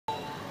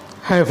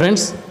Hi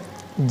friends,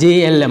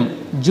 JLM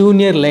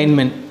junior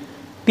linemen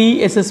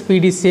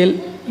Tsspdcl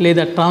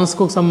లేదా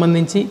ట్రాన్స్కోకు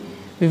సంబంధించి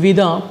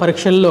వివిధ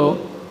పరీక్షల్లో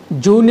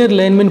జూనియర్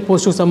లైన్మెన్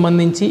పోస్టుకు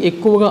సంబంధించి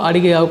ఎక్కువగా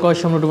అడిగే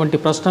అవకాశం ఉన్నటువంటి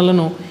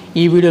ప్రశ్నలను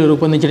ఈ వీడియోలో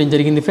రూపొందించడం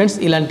జరిగింది. ఫ్రెండ్స్,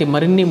 ఇలాంటి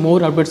మరిన్ని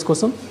మోర్ అప్డేట్స్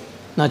కోసం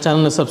నా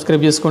ఛానల్ను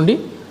సబ్స్క్రైబ్ చేసుకోండి.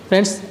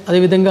 ఫ్రెండ్స్,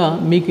 అదేవిధంగా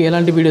మీకు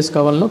ఎలాంటి వీడియోస్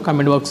కావాలనో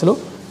కామెంట్ బాక్స్లో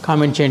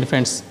కామెంట్ చేయండి.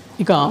 ఫ్రెండ్స్,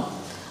 ఇక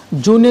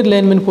జూనియర్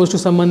లైన్మెన్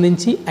పోస్టుకు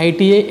సంబంధించి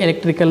ITI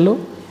ఎలక్ట్రికల్లో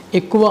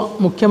ఎక్కువ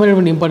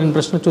ముఖ్యమైనటువంటి ఇంపార్టెంట్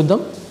ప్రశ్న చూద్దాం.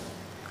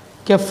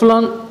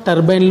 కెఫ్లాన్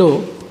టర్బైన్లో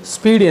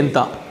స్పీడ్ ఎంత?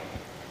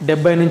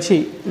 70 నుంచి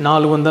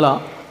 400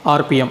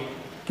 RPM.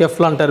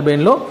 కెఫ్లాన్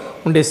టర్బైన్లో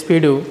ఉండే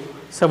speed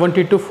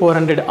 70 to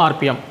 400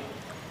 RPM.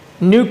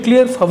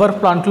 Nuclear power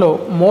ప్లాంట్లో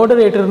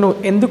మోడరేటర్ను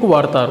ఎందుకు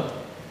వాడతారు?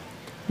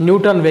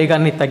 న్యూట్రాన్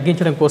వేగాన్ని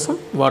తగ్గించడం కోసం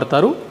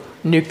వాడతారు.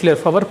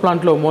 న్యూక్లియర్ పవర్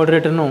ప్లాంట్లో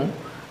మోడరేటర్ను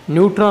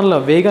న్యూట్రాన్ల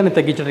వేగాన్ని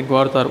తగ్గించడానికి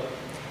వాడతారు.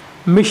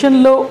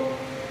 మిషన్లో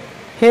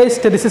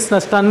స్టెరిసిస్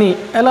నష్టాన్ని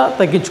ఎలా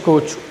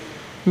తగ్గించుకోవచ్చు?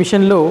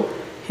 మిషన్లో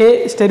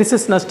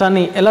స్టెరిసిస్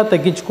నష్టాన్ని ఎలా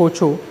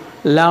తగ్గించుకోవచ్చు?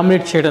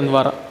 లామినేట్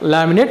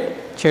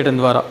చేయడం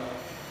ద్వారా.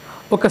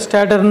 ఒక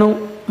స్టాటర్ను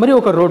మరియు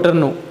ఒక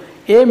రోటర్ను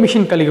ఏ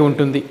మిషన్ కలిగి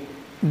ఉంటుంది?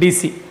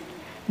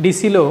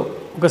 డీసీలో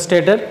ఒక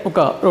స్టాటర్, ఒక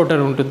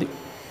రోటర్ ఉంటుంది.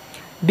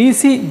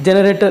 DC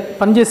జనరేటర్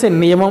పనిచేసే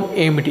నియమం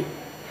ఏమిటి?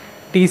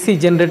 DC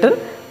జనరేటర్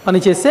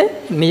పనిచేసే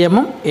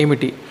నియమం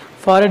ఏమిటి?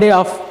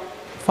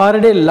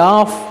 Faraday law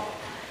of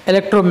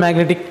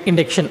electromagnetic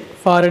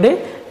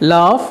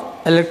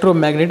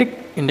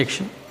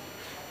induction.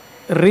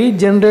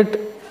 Regenerate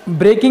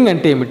breaking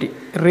అంటే ఏమిటి?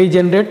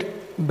 రీజనరేట్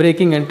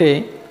బ్రేకింగ్ అంటే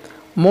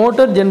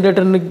మోటార్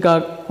జనరేటర్గా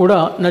కూడా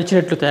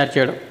నడిచినట్లు తయారు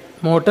చేయడం.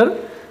 మోటార్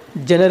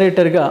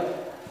జనరేటర్గా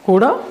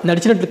కూడా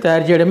నడిచినట్లు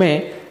తయారు చేయడమే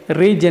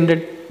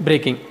రీజనరేట్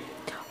బ్రేకింగ్.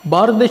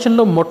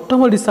 భారతదేశంలో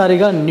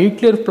మొట్టమొదటిసారిగా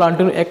న్యూక్లియర్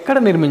ప్లాంట్ను ఎక్కడ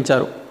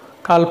నిర్మించారు?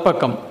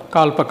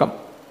 కాల్పకం.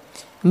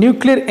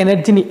 న్యూక్లియర్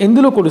ఎనర్జీని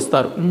ఎందులో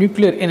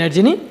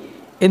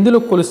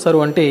కొలుస్తారు?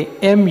 అంటే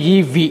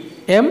MEV.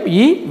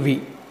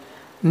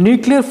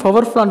 న్యూక్లియర్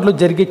పవర్ ప్లాంట్లో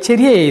జరిగే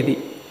చర్య ఏది?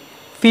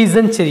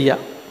 ఫీజన్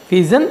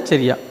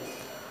చర్య.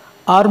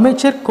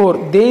 ఆర్మేచర్ కోర్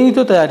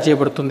దేనితో తయారు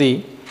చేయబడుతుంది?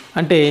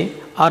 అంటే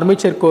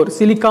armature core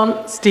silicon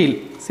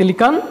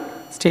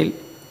steel.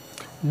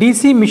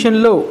 DC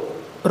మిషన్లో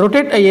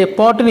రొటేట్ అయ్యే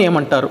పార్ట్ని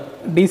ఏమంటారు?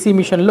 DC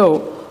మిషన్లో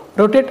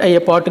రొటేట్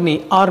అయ్యే పార్ట్ని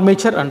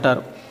ఆర్మేచర్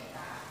అంటారు.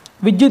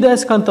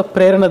 విద్యుదయస్కాంత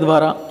ప్రేరణ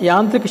ద్వారా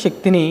యాంత్రిక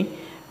శక్తిని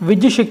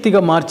విద్యుత్ శక్తిగా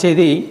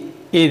మార్చేది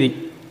ఏది?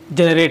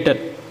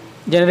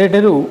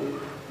 జనరేటరు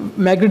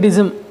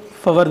మ్యాగ్నెటిజం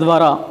పవర్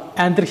ద్వారా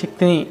యాంత్రిక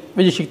శక్తిని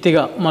విద్యుత్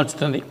శక్తిగా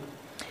మార్చుతుంది.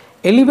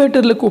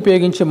 ఎలివేటర్లకు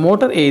ఉపయోగించే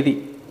మోటార్ ఏది?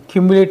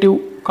 Cumulative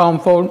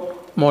compound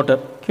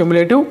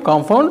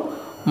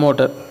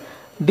motor.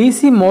 DC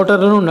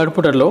మోటార్లను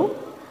నడుపుటలో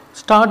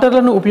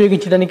స్టార్టర్లను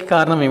ఉపయోగించడానికి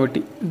కారణం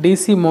ఏమిటి?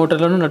 DC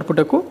మోటార్లను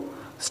నడుపుటకు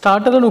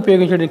స్టార్టర్లను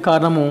ఉపయోగించడానికి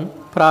కారణము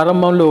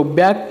ప్రారంభంలో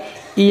బ్యాక్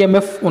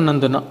EMF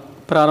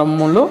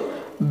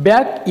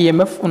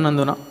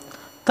ఉన్నందున.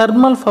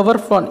 థర్మల్ పవర్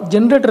ప్లాంట్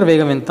జనరేటర్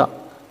వేగం ఎంత?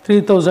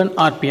 3000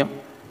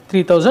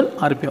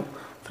 RPM.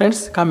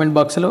 ఫ్రెండ్స్, కామెంట్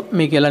బాక్స్లో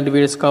మీకు ఎలాంటి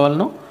వీడియోస్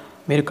కావాలనో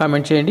మీరు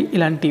కామెంట్ చేయండి.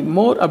 ఇలాంటి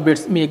మోర్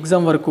అప్డేట్స్ మీ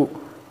ఎగ్జామ్ వరకు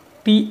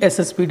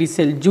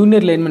Tsspdcl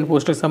జూనియర్ లైన్మెన్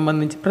పోస్టుకు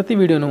సంబంధించి ప్రతి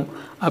వీడియోను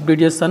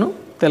అప్డేట్ చేస్తాను.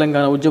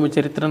 తెలంగాణ ఉద్యమ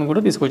చరిత్రను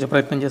కూడా తీసుకొచ్చే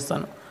ప్రయత్నం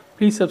చేస్తాను.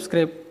 ప్లీజ్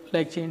సబ్స్క్రైబ్,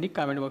 లైక్ చేయండి,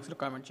 కామెంట్ బాక్స్లో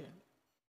కామెంట్ చేయండి.